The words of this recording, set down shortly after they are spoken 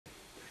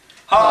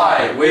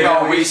Hi, we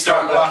are We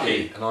Struck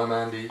Lucky. And I'm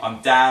Andy.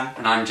 I'm Dan.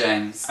 And I'm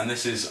James. And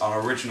this is our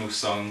original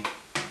song.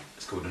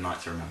 It's called A Night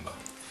to Remember.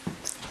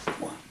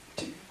 1,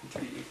 2,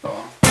 3, 4.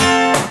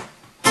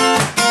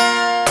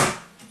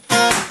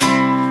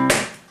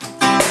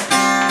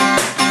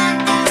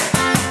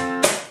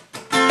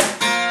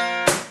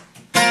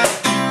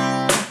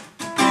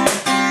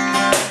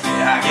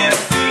 Yeah, I get a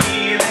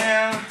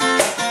feeling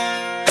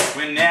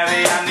whenever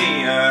you're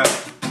near.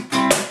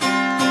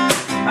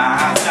 My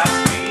heart stops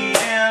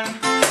beating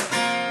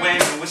when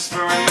you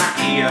whisper in my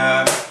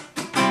ear.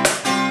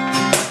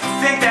 I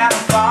think that I'm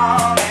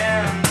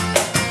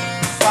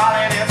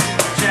falling into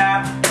a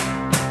trap.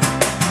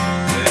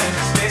 There's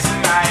a space in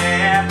my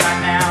head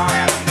right now,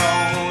 and I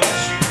know that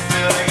you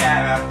fill the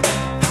gap.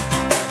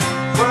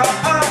 Whoa,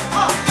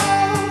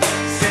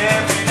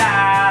 every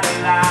night I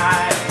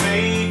lie to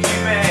make you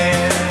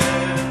mad.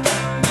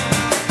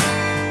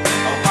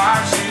 I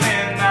watch you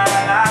in my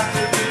life,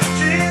 the little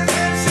dreams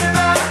that's in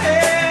my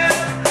head.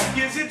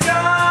 Gives you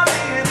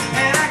darling,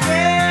 and I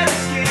can't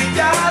escape.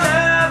 Your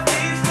love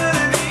keeps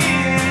pulling me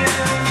in,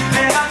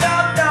 and I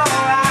don't know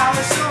how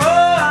it's so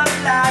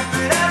alive,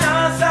 but I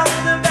know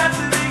something about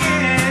to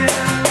begin.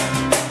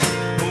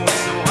 Oh,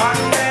 it's so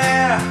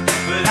unfair,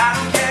 but I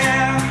don't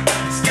care.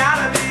 It's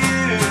gotta be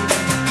you,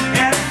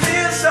 and it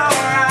feels so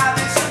right.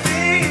 This will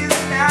be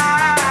the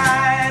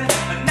night,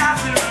 a night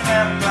to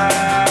remember.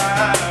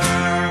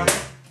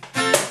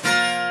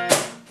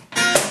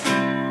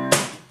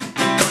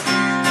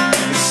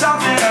 There's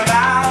something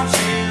about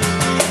you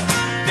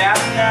that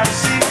I've never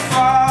seen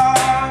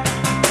before.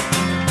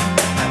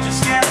 I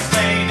just can't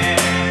explain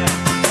it.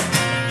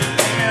 You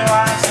leave me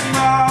wanting some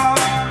more.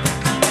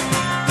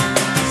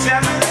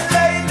 Tell me that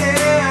lately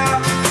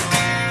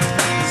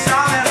it's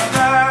all that I've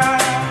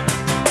learned.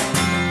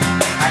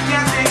 I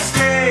can't think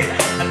straight.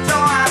 I don't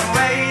want to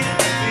wait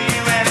for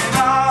you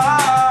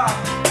anymore.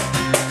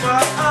 Whoa,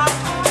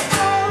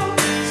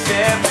 it's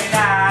every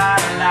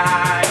night I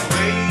lie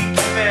awake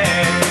in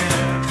bed.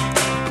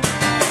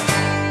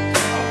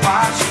 I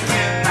watch you